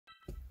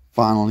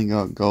Finally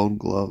got gold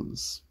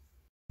gloves.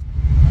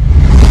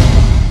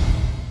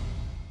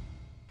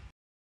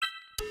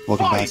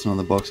 Welcome back to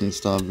another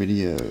BoxingStar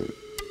video.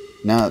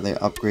 Now that they're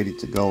upgraded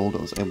to gold,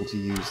 I was able to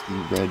use the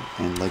red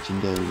and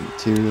legendary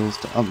materials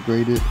to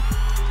upgrade it.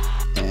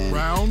 And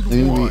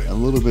they're going to be a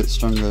little bit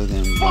stronger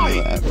than when they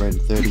were at red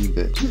 30,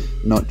 but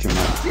not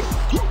dramatic.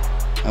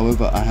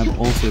 However, I have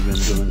also been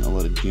doing a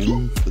lot of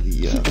gym for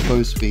the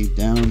foe speed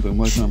down, been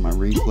working on my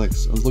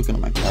reflex. I was looking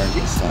at my character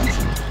stats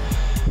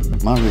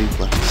and my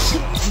reflex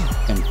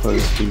and foe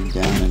speed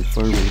down and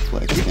foe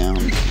reflex down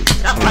is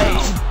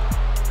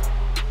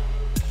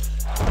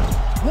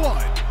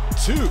 1,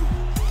 2,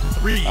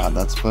 3.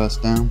 That's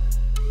first down.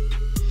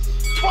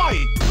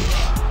 Fight!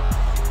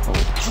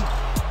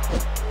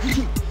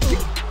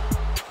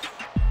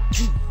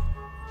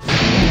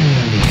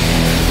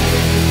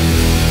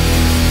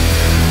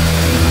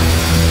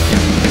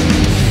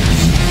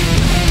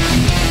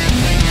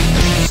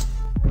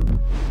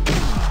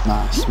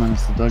 Nice,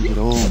 managed to dodge it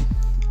all.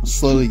 I'm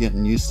slowly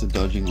getting used to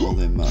dodging all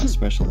them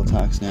special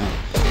attacks now.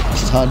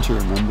 It's hard to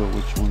remember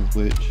which one's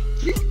which.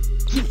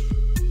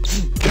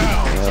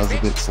 Yeah, that was a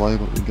bit slow,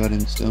 but we got him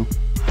still.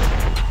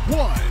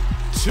 1,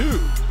 2,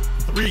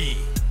 3,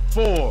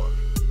 4.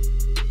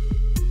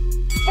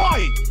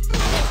 Fight!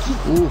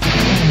 Oof.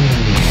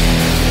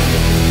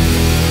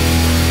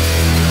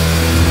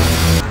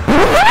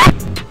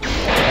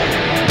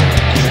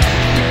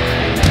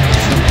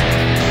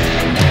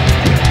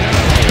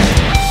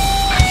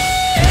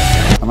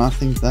 And I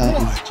think that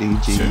is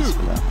GG's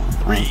for that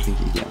one. I don't think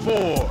you get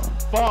 4,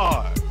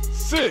 5,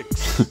 6,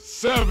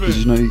 7. Did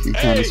you know you could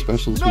counter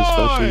specials with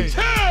specials?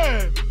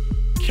 10.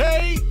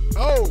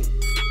 KO.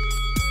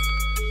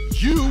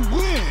 You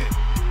win.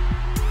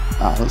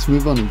 Let's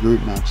move on to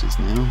group matches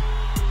now.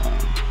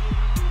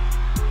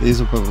 These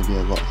will probably be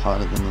a lot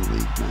harder than the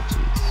league matches.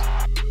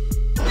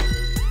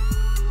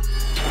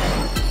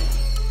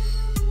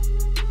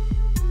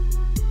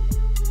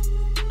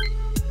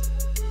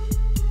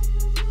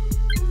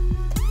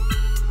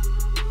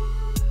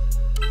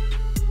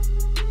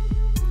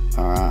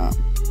 Alright,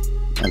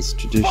 as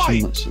tradition,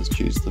 let's just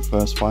choose the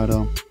first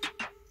fighter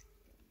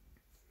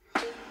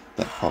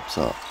that pops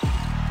up.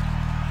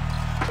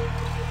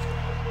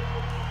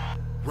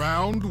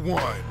 Round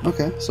 1.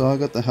 Okay, so I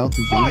got the health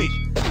advantage,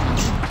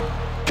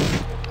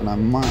 and I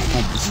might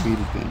have the speed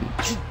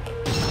advantage.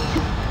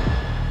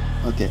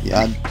 Okay,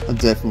 yeah, I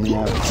definitely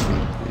have the speed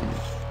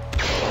advantage.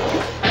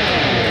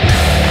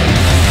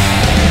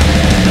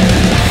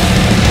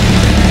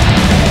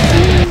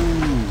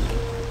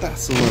 Ooh,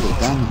 that's a lot of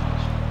damage.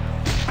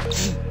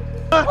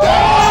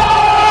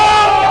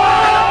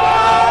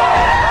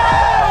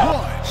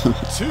 1,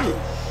 2,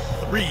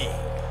 3.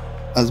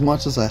 As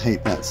much as I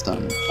hate that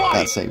stun,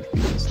 that saved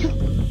me this time.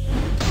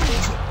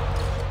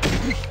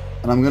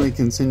 And I'm going to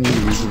continue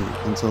using it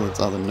until it's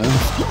either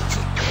nerfed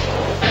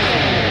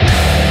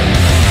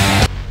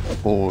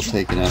or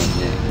taken out of the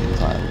game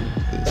entirely,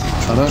 because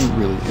I don't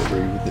really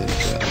agree with it.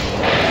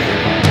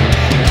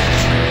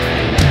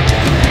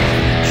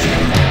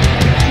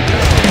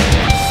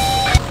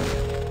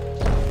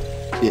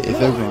 Yeah,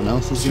 if everyone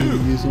else is going to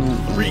be using it,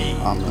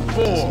 then I'm going to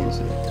just use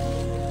it.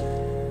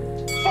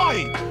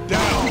 Fight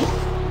down.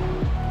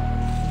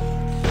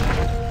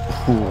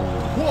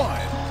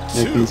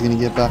 Yeah, he's going to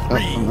get back up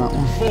from that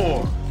one.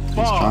 4, He's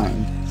 5,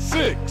 trying.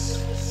 6,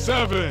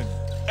 7,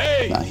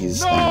 8, Nah,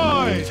 he's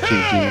 9,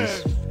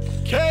 standing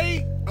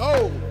there. 10.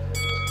 KO.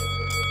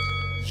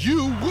 You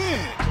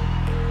win.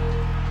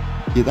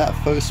 Yeah, that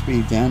foe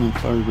speed down and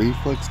foe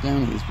reflex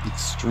down is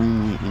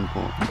extremely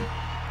important.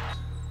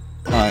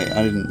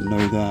 I didn't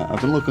know that.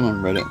 I've been looking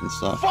on Reddit and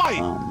stuff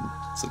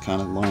to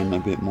kind of learn a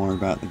bit more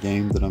about the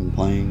game that I'm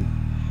playing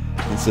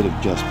instead of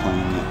just playing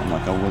it. And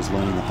like I was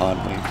learning the hard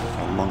way for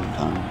a long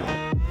time, but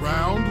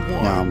Round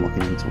 1. now I'm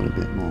looking into it a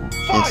bit more.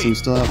 Yeah, so we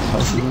still have the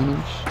health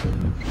advantage,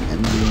 and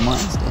we might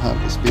still have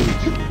the speed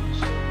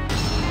advantage.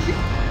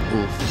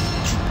 Oof.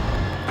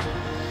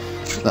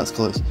 That's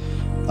close.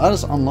 I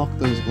just unlocked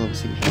those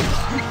gloves he has.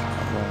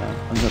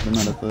 I got them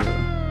out of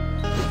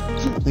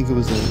I think it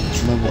was a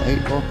level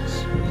 8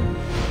 box.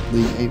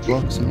 League 8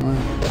 box anyway.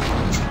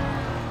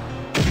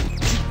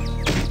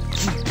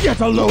 Get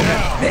a load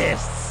of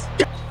this!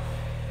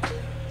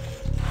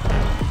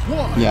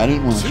 Yeah, I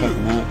didn't want to check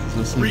them out because I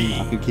was thinking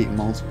I could keep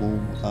multiple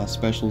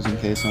specials in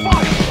case I want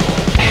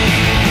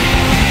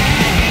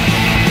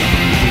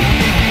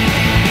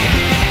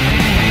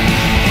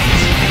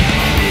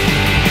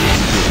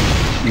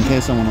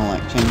to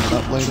like change it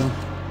up later.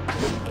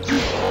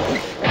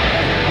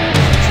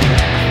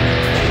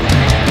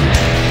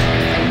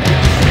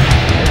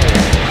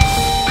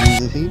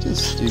 Did he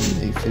just do a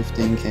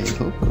 15k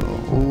hook?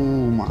 Oh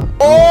my god.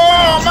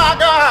 Oh my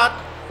god!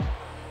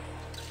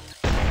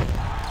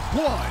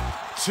 1,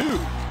 2,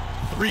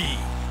 3.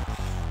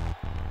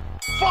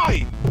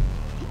 Fight!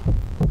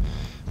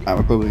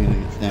 We're probably gonna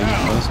get down the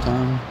first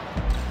time.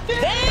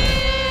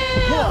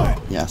 Damn!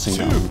 Yeah, I see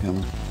that one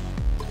coming.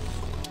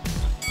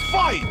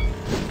 Fight!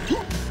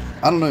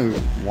 I don't know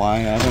why,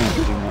 I don't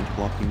do much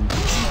blocking.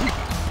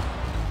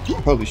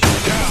 Probably should.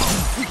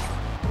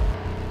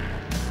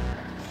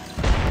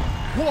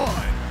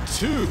 1,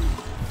 2,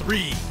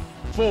 3,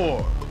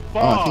 4, 5. Oh,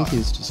 I think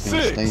he's just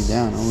gonna stay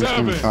down. I was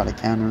gonna try to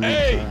counter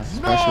his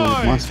special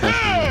with my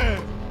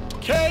special.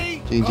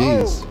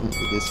 GG's. I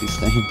guess he's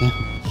staying down.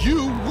 You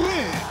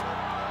win.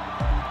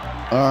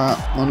 Alright,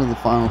 on to the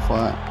final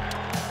fight.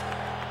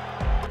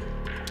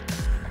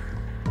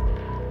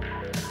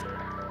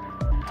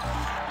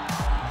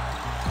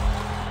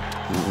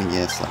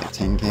 Yes, like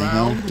 10k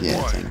health?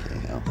 Yeah,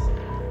 10k health.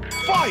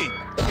 Fight!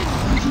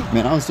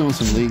 Man, I was doing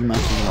some league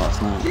matches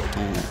last night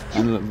and I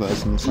ended up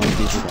versing some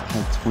people that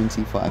had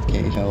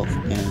 25k health,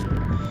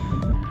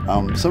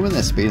 and some of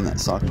their speed and that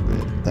sucked,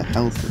 but the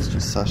health was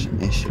just such an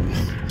issue.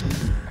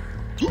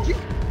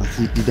 Like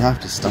you'd have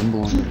to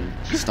stumble and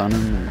stun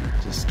them and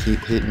just keep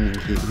hitting and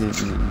keep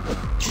hitting, and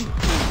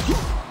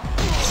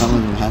some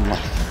of them had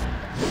like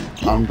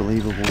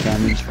unbelievable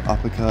damage for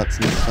uppercuts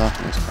and stuff.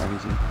 It was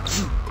crazy.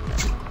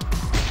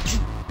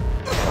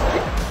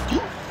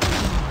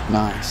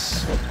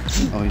 Nice.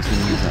 Oh, he's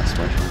gonna use that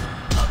special.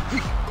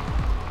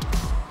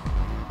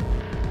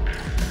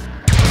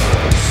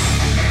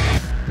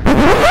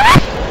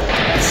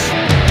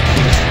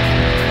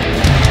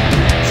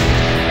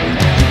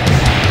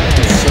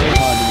 It's so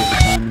hard to get the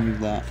timing of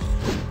that.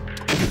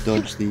 To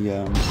dodge the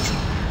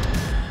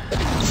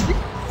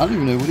I don't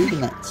even know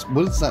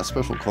what is that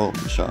special called,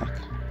 the shark?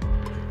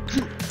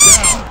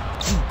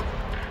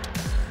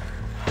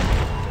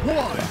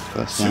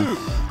 First time.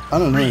 I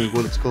don't know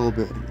what it's called,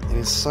 but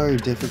it's so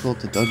difficult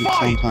to dodge it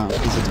sometimes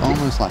because it's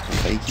almost like a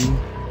fakie.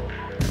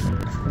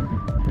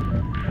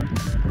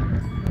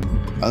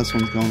 Oh, this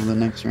one's going to the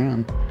next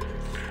round.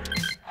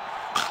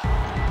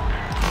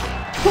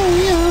 Oh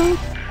yeah!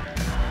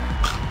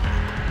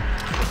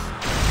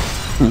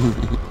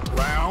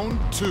 Round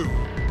 2.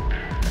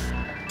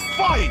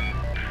 Fight!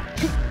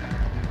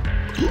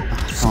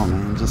 Oh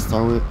man, just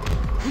throw it.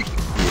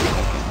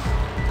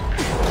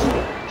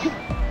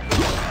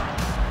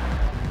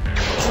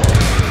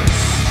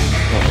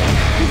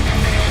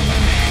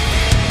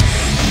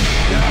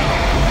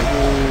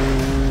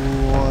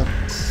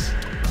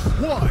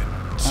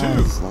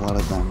 That's a lot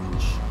of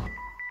damage.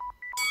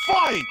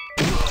 Fight!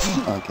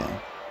 Okay.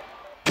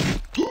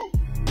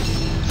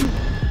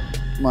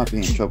 Might be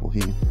in trouble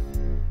here.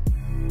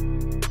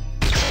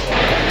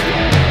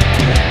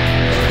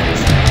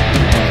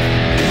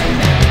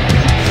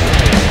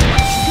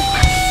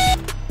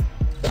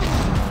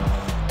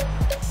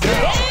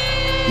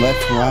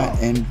 Left, right,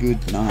 and good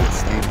night.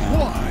 Stay down.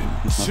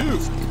 1, 2,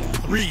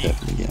 3. He's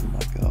definitely getting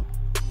back up.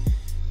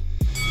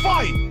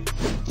 Fight!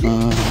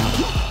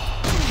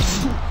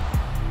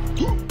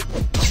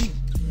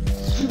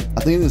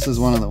 I think this is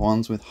one of the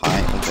ones with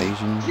high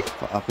evasion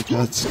for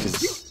uppercuts,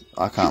 because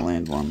I can't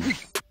land one.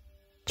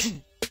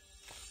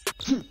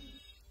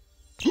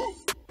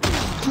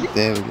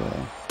 There we go.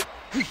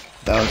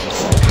 That was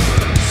just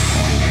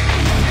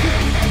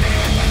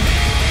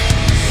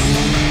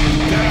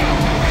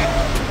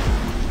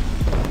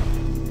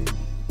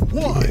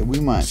yeah, we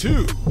might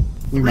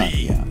be out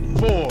here.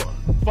 4,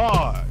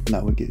 5. No,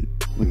 we're good.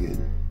 We're good.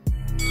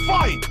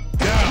 Fight!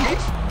 Down!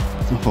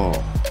 Oh,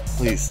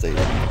 please stay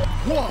down.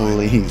 1,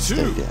 Please 2,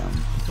 stay down.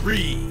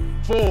 3,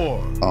 4.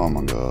 Oh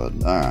my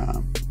god. Alright.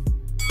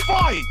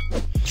 Fight!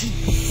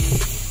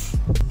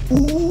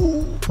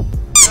 Ooh.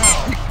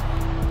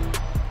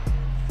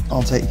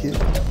 I'll take it.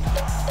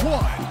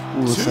 1,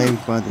 We were 2,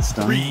 saved by the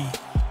stun. 3,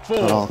 4,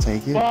 but I'll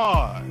take it. 5,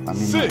 I mean,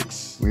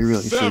 6, we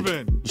really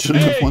 7, should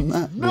have 8, won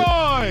that.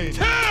 9,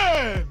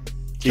 10.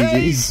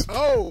 GG's.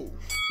 Oh,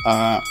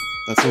 Alright,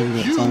 that's all we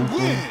got you time for.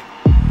 win.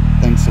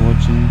 Thanks for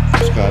watching.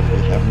 Subscribe if you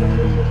haven't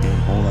already,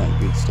 and all that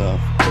good stuff.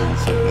 And I'll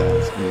see you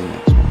guys in the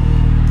next one.